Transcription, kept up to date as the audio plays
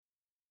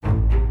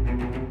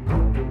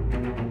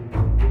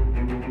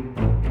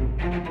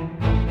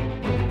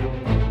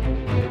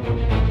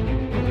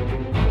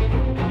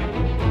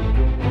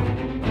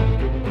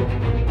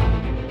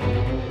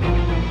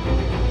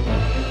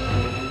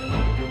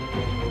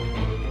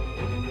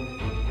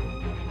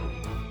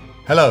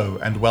Hello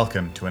and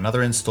welcome to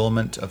another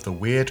installment of the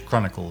Weird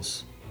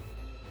Chronicles.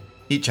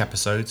 Each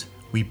episode,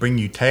 we bring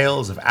you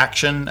tales of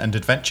action and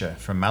adventure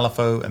from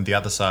Malifaux and the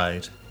other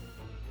side.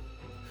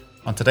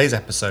 On today's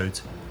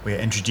episode, we are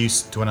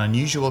introduced to an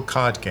unusual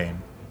card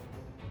game.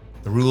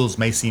 The rules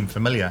may seem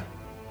familiar,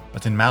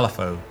 but in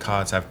Malifaux,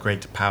 cards have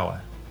great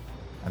power,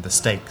 and the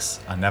stakes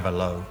are never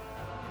low.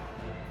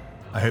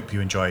 I hope you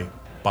enjoy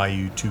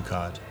Bayou 2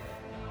 Card.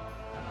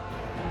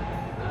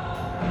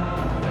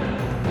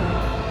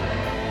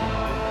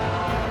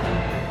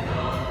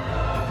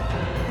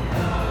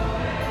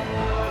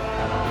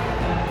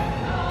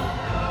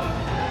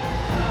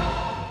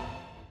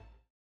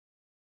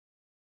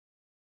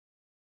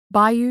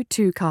 Bayou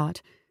 2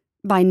 Card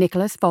by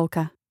Nicholas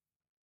Volker.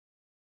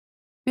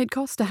 It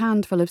cost a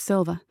handful of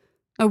silver,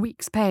 a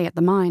week's pay at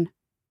the mine.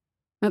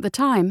 At the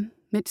time,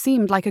 it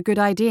seemed like a good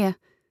idea.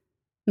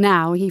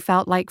 Now he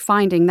felt like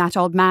finding that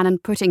old man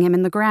and putting him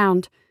in the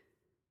ground.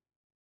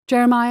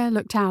 Jeremiah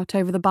looked out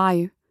over the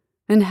bayou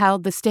and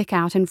held the stick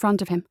out in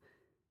front of him.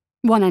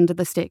 One end of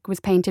the stick was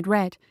painted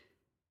red.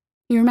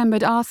 He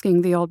remembered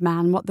asking the old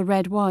man what the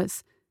red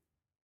was.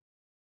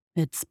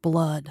 "It's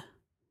blood.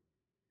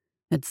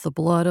 It's the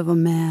blood of a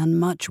man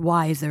much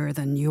wiser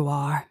than you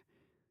are.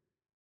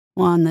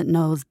 One that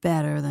knows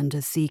better than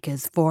to seek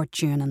his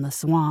fortune in the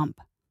swamp.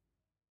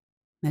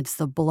 It's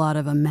the blood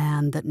of a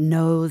man that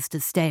knows to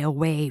stay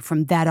away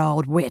from that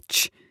old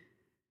witch.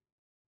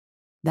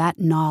 That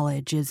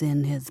knowledge is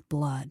in his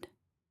blood.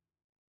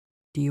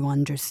 Do you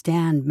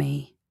understand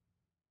me?"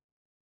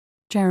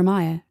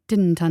 Jeremiah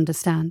didn't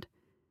understand.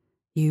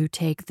 "You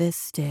take this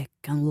stick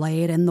and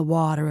lay it in the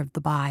water of the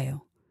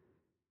bayou.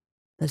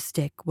 The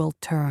stick will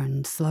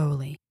turn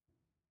slowly.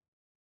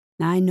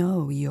 I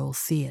know you'll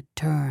see it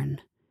turn.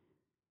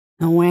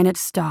 And when it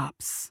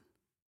stops,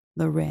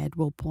 the red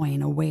will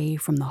point away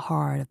from the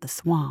heart of the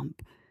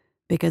swamp,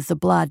 because the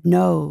blood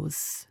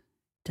knows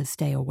to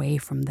stay away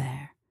from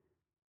there.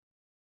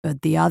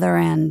 But the other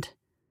end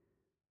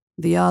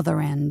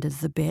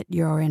is the bit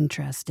you're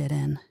interested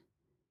in.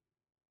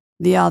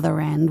 The other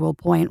end will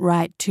point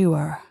right to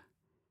her.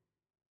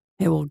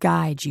 It will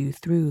guide you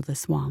through the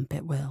swamp,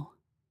 it will.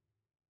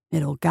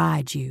 It'll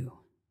guide you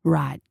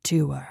right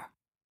to her."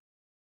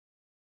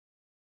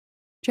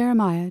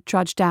 Jeremiah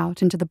trudged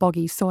out into the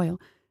boggy soil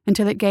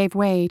until it gave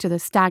way to the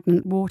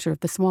stagnant water of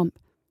the swamp.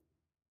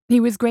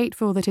 He was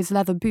grateful that his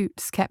leather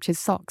boots kept his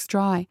socks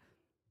dry.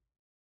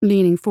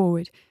 Leaning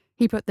forward,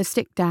 he put the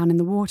stick down in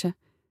the water.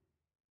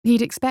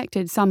 He'd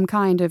expected some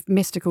kind of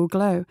mystical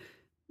glow,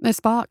 a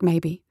spark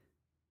maybe.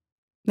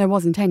 There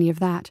wasn't any of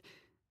that,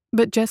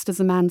 but just as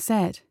the man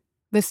said,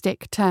 the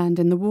stick turned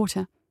in the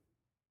water.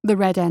 The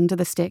red end of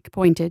the stick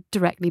pointed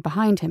directly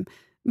behind him,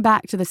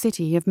 back to the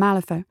city of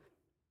Malifaux.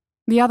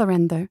 The other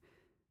end, though,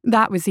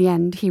 that was the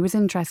end he was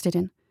interested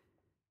in.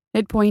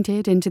 It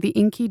pointed into the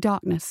inky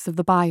darkness of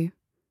the bayou.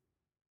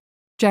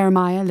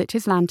 Jeremiah lit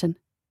his lantern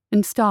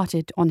and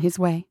started on his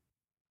way.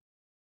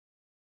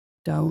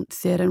 "Don't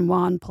sit in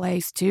one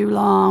place too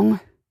long,"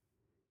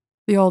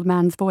 the old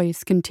man's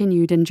voice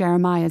continued in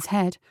Jeremiah's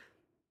head.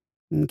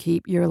 "And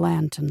keep your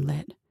lantern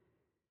lit.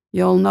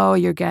 You'll know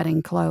you're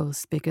getting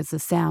close because the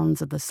sounds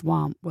of the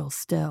swamp will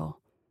still.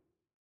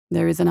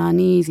 There is an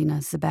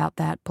uneasiness about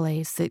that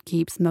place that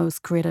keeps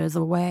most critters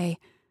away.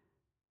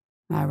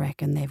 I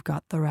reckon they've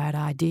got the right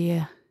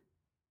idea.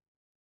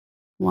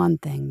 One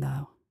thing,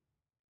 though.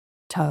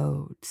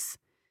 Toads.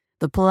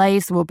 The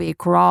place will be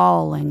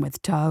crawling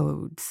with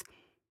toads.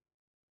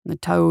 The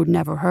toad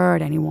never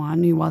hurt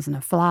anyone who wasn't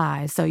a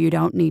fly, so you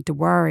don't need to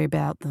worry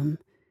about them.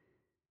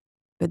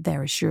 But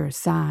they're a sure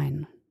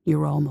sign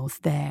you're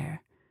almost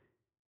there.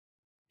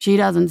 She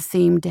doesn't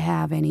seem to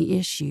have any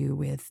issue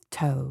with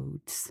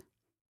toads."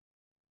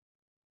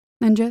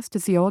 And just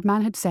as the old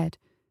man had said,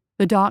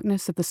 the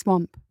darkness of the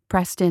swamp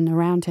pressed in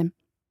around him.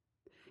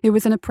 It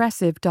was an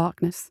oppressive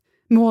darkness,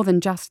 more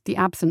than just the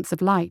absence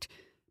of light,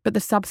 but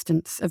the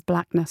substance of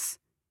blackness.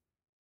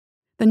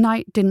 The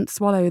night didn't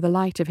swallow the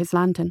light of his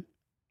lantern.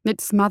 It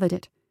smothered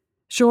it,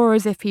 sure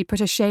as if he'd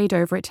put a shade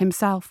over it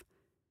himself.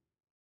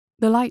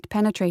 The light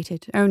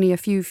penetrated only a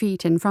few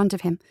feet in front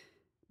of him,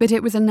 but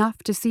it was enough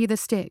to see the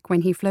stick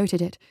when he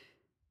floated it,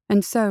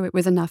 and so it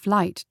was enough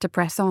light to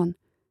press on.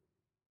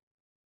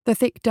 The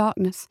thick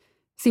darkness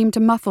seemed to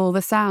muffle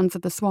the sounds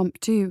of the swamp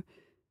too,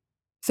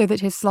 so that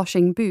his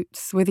sloshing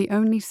boots were the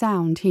only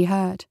sound he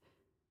heard.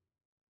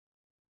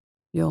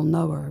 "You'll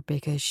know her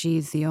because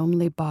she's the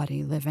only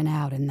body living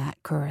out in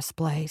that cursed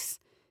place.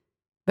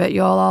 But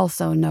you'll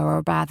also know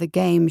her by the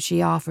game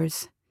she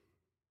offers.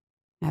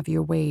 Have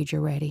your wager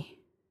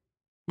ready.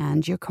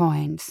 And your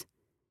coins.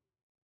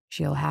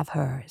 She'll have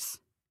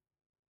hers.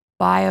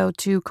 Bayou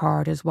 2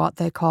 Card is what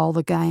they call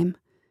the game,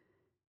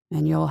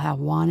 and you'll have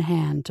one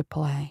hand to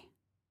play.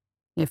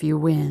 If you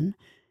win,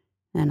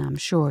 and I'm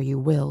sure you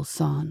will,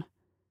 son,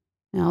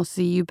 I'll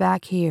see you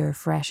back here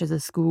fresh as a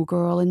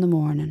schoolgirl in the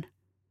morning.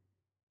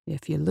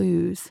 If you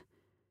lose,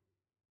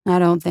 I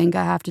don't think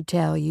I have to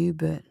tell you,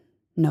 but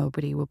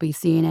nobody will be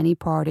seeing any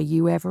part of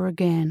you ever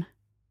again."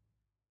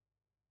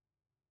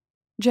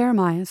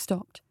 Jeremiah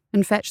stopped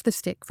and fetched the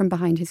stick from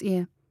behind his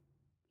ear.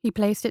 He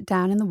placed it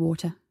down in the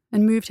water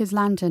and moved his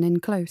lantern in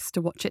close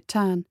to watch it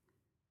turn.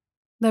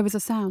 There was a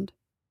sound.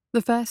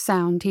 The first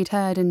sound he'd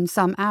heard in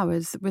some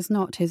hours was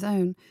not his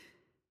own.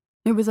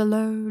 It was a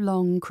low,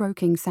 long,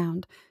 croaking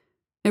sound.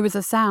 It was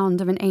a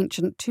sound of an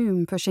ancient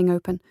tomb pushing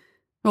open,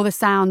 or the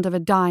sound of a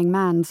dying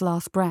man's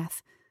last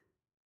breath.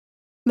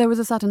 There was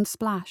a sudden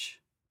splash,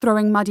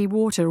 throwing muddy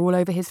water all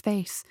over his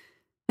face,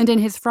 and in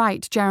his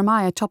fright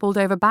Jeremiah toppled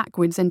over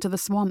backwards into the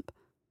swamp.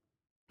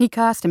 He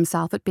cursed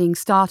himself at being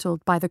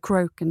startled by the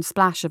croak and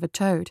splash of a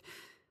toad,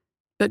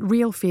 but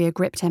real fear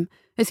gripped him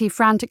as he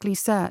frantically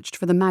searched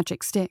for the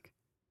magic stick.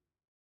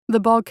 The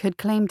bog had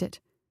claimed it,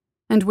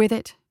 and with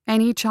it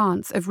any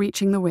chance of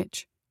reaching the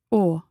witch,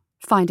 or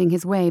finding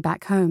his way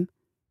back home.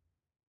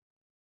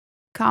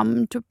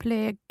 "Come to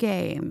play a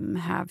game,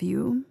 have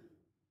you?"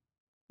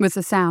 was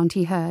the sound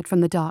he heard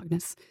from the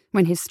darkness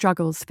when his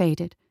struggles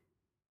faded.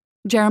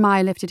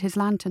 Jeremiah lifted his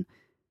lantern,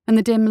 and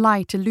the dim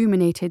light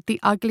illuminated the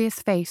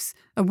ugliest face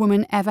a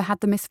woman ever had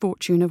the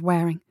misfortune of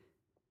wearing.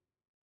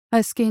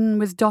 Her skin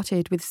was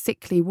dotted with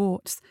sickly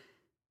warts,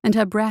 and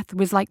her breath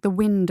was like the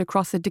wind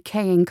across a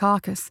decaying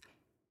carcass.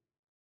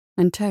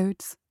 And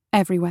toads,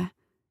 everywhere,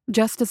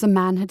 just as the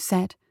man had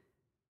said.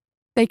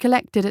 They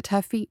collected at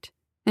her feet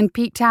and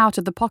peeked out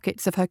of the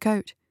pockets of her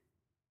coat.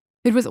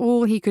 It was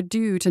all he could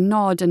do to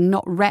nod and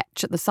not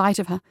retch at the sight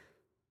of her.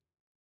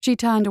 She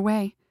turned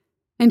away,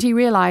 and he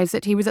realized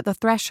that he was at the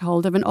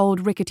threshold of an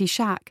old rickety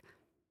shack.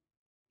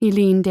 He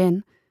leaned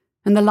in,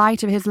 and the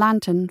light of his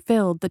lantern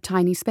filled the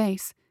tiny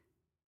space.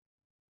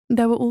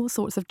 There were all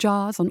sorts of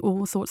jars on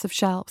all sorts of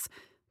shelves,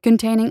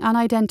 containing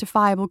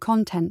unidentifiable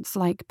contents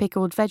like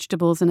pickled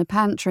vegetables in a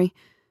pantry.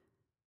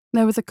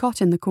 There was a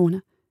cot in the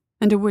corner,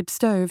 and a wood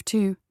stove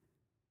too.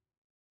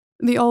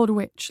 The old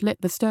witch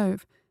lit the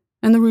stove,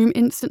 and the room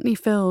instantly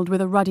filled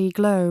with a ruddy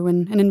glow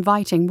and an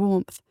inviting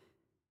warmth.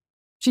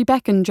 She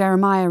beckoned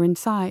Jeremiah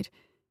inside,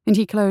 and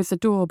he closed the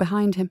door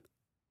behind him.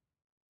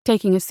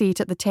 Taking a seat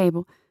at the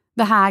table,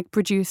 the hag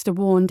produced a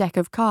worn deck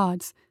of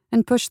cards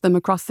and pushed them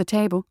across the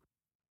table.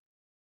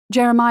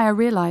 Jeremiah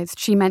realized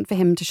she meant for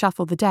him to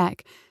shuffle the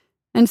deck,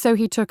 and so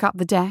he took up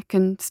the deck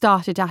and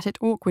started at it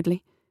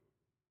awkwardly.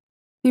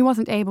 He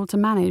wasn't able to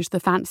manage the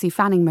fancy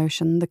fanning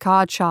motion the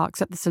card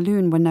sharks at the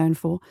saloon were known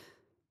for.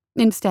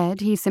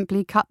 Instead, he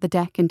simply cut the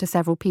deck into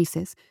several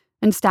pieces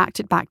and stacked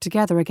it back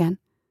together again.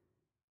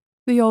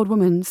 The old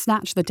woman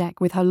snatched the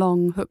deck with her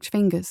long, hooked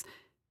fingers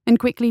and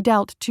quickly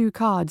dealt 2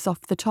 cards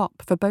off the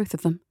top for both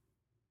of them.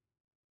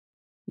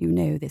 "You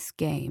know this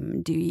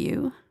game, do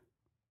you?"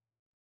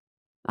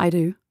 "I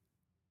do."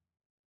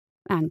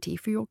 "Ante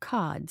for your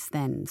cards,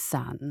 then,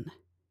 son."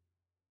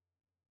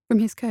 From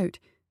his coat,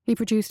 he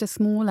produced a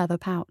small leather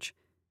pouch.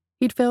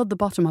 He'd filled the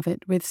bottom of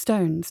it with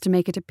stones to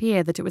make it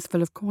appear that it was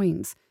full of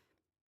coins.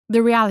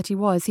 The reality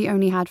was he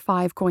only had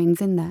 5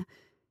 coins in there.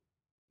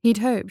 He'd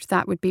hoped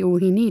that would be all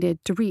he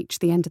needed to reach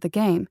the end of the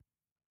game.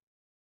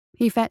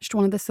 He fetched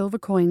one of the silver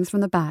coins from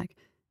the bag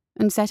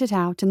and set it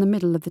out in the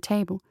middle of the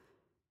table.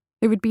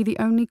 It would be the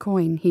only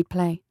coin he'd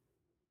play.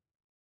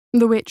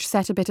 The witch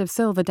set a bit of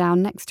silver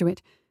down next to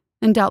it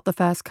and dealt the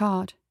first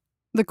card,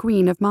 the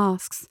Queen of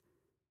Masks.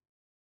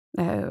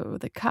 "Oh,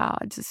 the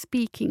cards are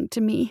speaking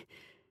to me.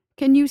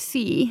 Can you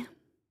see?"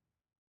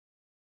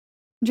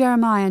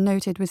 Jeremiah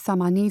noted with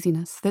some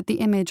uneasiness that the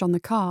image on the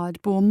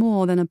card bore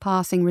more than a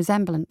passing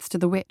resemblance to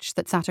the witch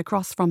that sat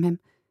across from him.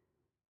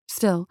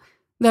 Still,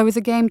 there was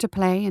a game to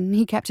play, and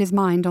he kept his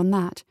mind on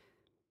that.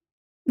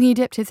 He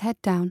dipped his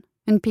head down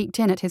and peeked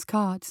in at his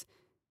cards.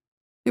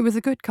 It was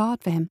a good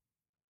card for him.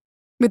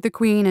 With the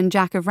Queen and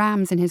Jack of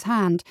Rams in his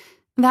hand,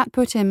 that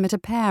put him at a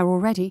pair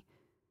already.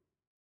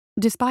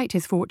 Despite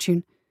his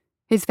fortune,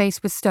 his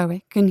face was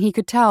stoic, and he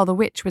could tell the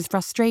witch was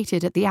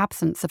frustrated at the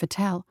absence of a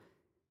tell.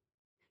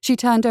 She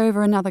turned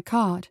over another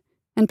card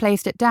and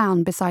placed it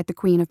down beside the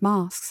Queen of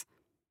Masks.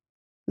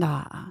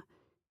 "Ah,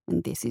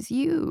 and this is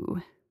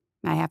you,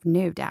 I have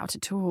no doubt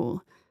at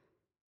all.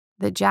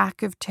 The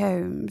Jack of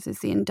Tomes is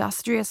the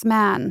industrious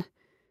man,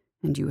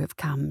 and you have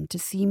come to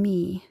see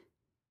me.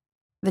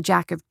 The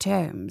Jack of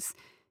Tomes,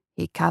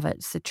 he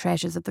covets the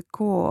treasures of the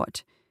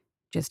court,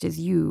 just as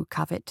you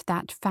covet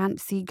that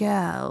fancy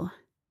girl."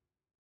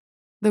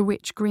 The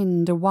witch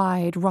grinned a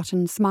wide,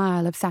 rotten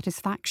smile of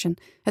satisfaction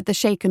at the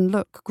shaken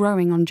look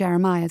growing on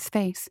Jeremiah's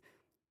face.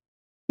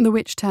 The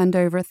witch turned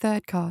over a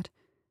 3rd card,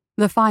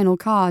 the final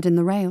card in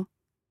the rail.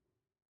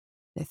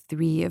 "The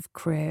 3 of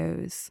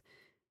Crows,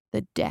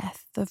 the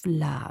death of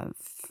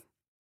love."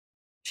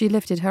 She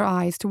lifted her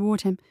eyes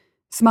toward him,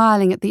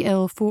 smiling at the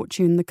ill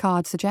fortune the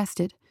card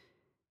suggested.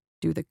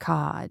 "Do the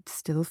cards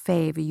still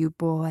favor you,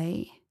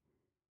 boy?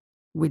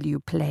 Will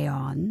you play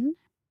on?"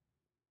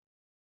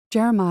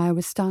 Jeremiah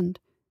was stunned.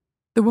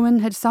 The woman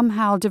had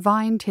somehow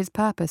divined his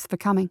purpose for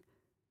coming.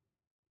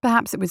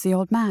 Perhaps it was the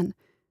old man.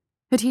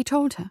 Had he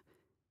told her?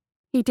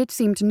 He did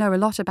seem to know a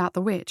lot about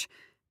the witch,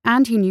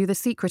 and he knew the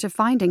secret of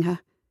finding her.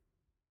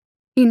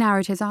 He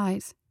narrowed his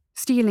eyes,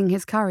 steeling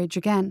his courage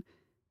again.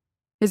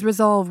 His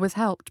resolve was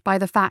helped by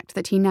the fact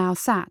that he now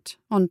sat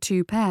on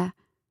 2 pair.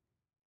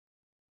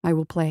 I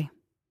will play.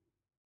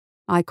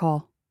 I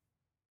call."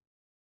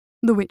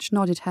 The witch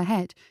nodded her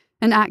head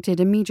and acted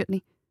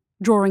immediately,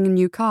 drawing a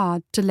new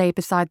card to lay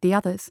beside the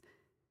others.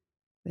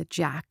 "The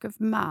Jack of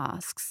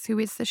Masks, who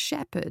is the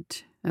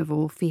shepherd of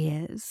all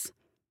fears."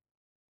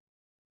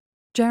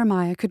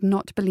 Jeremiah could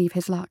not believe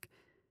his luck.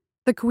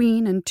 The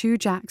queen and 2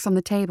 jacks on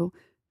the table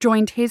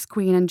joined his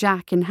queen and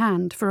jack in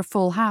hand for a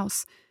full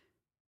house.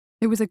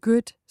 It was a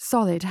good,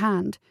 solid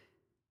hand.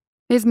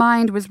 His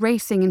mind was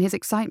racing in his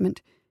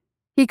excitement.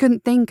 He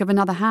couldn't think of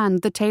another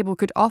hand the table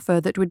could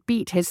offer that would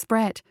beat his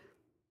spread.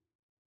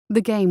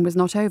 The game was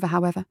not over,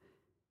 however.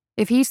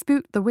 If he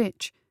spooked the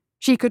witch,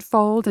 she could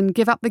fold and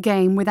give up the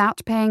game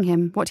without paying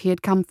him what he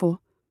had come for.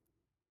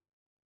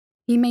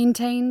 He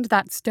maintained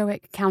that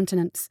stoic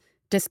countenance,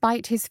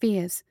 despite his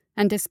fears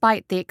and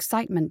despite the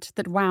excitement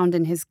that wound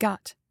in his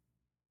gut.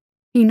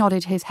 He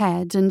nodded his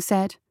head and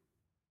said,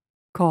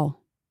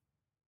 "Call."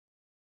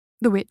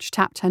 The witch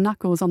tapped her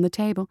knuckles on the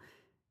table,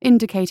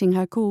 indicating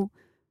her cool,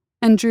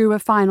 and drew a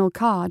final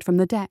card from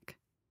the deck.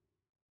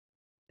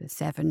 "The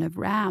 7 of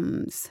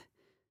Rams,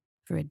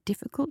 for a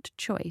difficult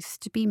choice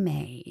to be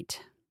made."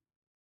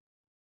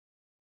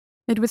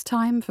 It was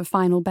time for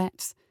final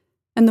bets,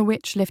 and the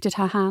witch lifted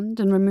her hand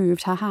and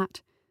removed her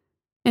hat.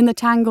 In the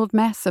tangled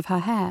mess of her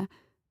hair,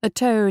 a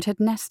toad had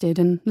nested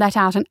and let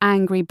out an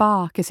angry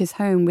bark as his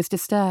home was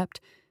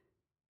disturbed.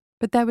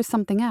 But there was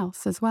something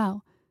else as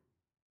well.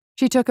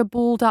 She took a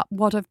balled-up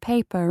wad of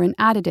paper and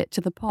added it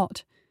to the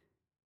pot.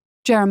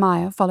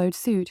 Jeremiah followed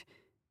suit.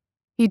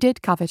 He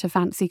did covet a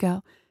fancy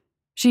girl.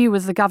 She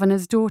was the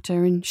governor's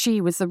daughter, and she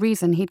was the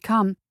reason he'd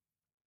come.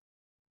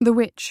 The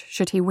witch,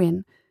 should he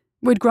win,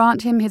 would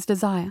grant him his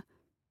desire,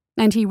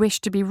 and he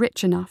wished to be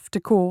rich enough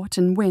to court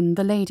and win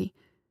the lady.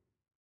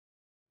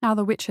 Now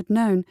the witch had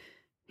known,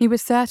 he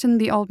was certain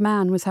the old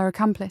man was her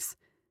accomplice.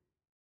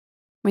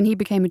 When he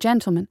became a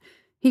gentleman,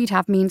 he'd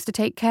have means to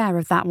take care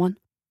of that one.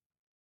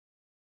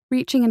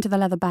 Reaching into the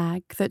leather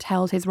bag that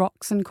held his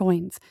rocks and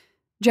coins,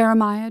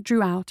 Jeremiah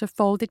drew out a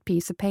folded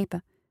piece of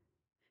paper.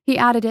 He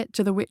added it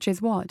to the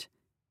witch's wad,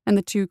 and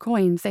the 2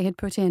 coins they had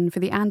put in for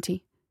the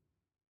ante.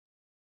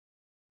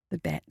 "The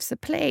bets are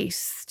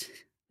placed.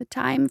 The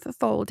time for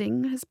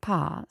folding has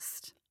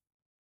passed.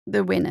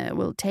 The winner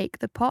will take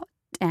the pot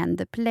and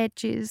the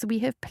pledges we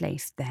have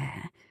placed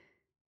there.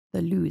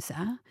 The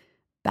loser,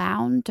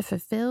 bound to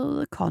fulfill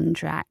the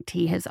contract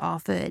he has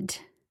offered."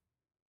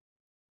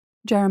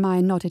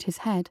 Jeremiah nodded his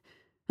head,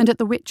 and at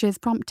the witch's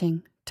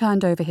prompting,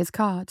 turned over his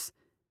cards.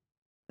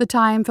 The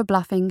time for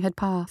bluffing had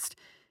passed,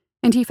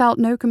 and he felt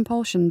no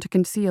compulsion to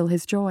conceal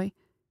his joy.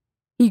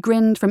 He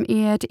grinned from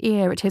ear to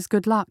ear at his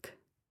good luck.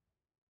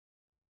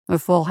 "A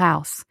full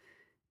house.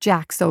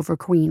 Jacks over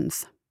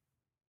queens."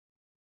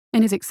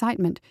 In his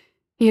excitement,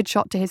 he had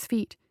shot to his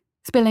feet,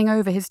 spilling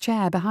over his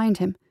chair behind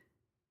him.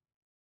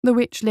 The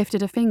witch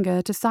lifted a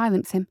finger to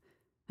silence him,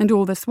 and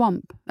all the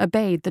swamp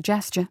obeyed the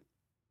gesture.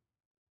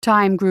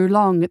 Time grew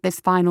long at this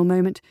final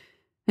moment,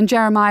 and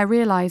Jeremiah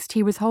realized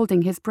he was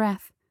holding his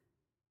breath.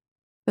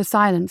 The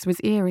silence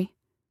was eerie,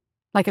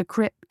 like a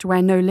crypt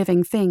where no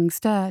living thing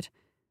stirred.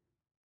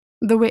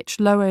 The witch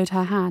lowered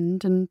her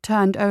hand and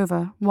turned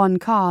over 1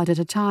 card at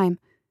a time.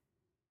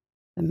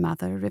 "The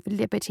Mother of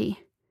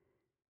Liberty,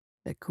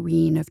 the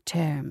Queen of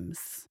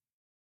Terms,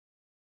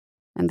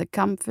 and the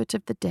Comfort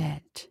of the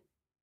Dead,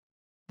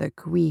 the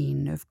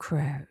Queen of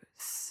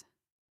Crows."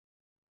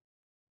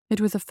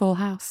 It was a full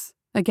house,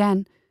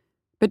 again,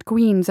 but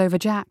queens over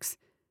jacks.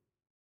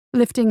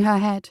 Lifting her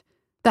head,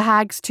 the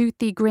hag's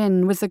toothy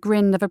grin was the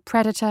grin of a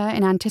predator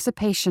in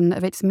anticipation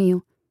of its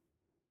meal.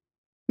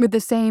 With the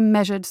same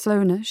measured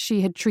slowness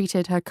she had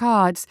treated her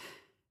cards,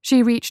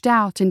 she reached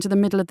out into the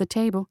middle of the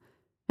table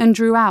and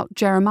drew out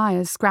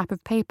Jeremiah's scrap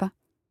of paper.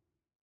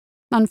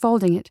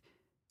 Unfolding it,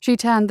 she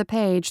turned the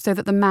page so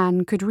that the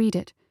man could read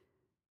it.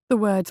 The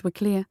words were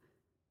clear.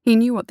 He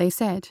knew what they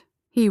said.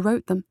 He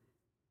wrote them.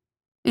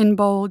 In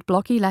bold,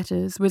 blocky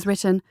letters was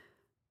written,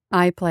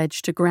 "I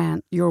pledge to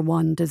grant your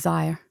one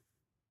desire.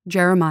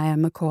 Jeremiah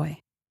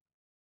McCoy."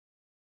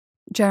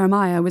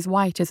 Jeremiah was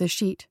white as a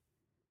sheet.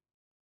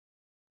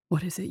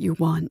 "What is it you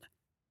want?"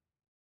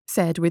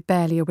 said with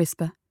barely a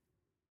whisper.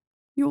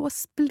 "Your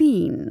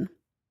spleen."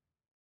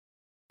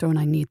 "Don't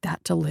I need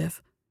that to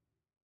live?"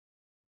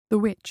 The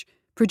witch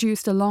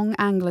produced a long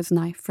angler's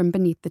knife from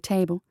beneath the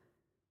table.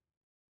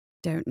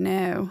 "Don't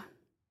know.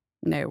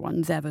 No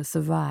one's ever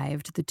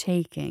survived the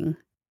taking."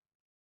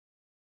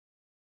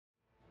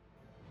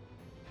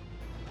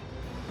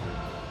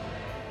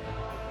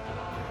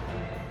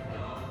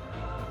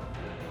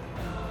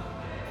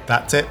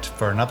 That's it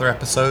for another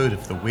episode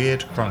of The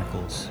Weird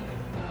Chronicles.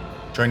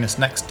 Join us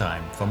next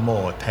time for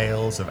more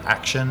tales of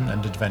action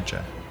and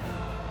adventure.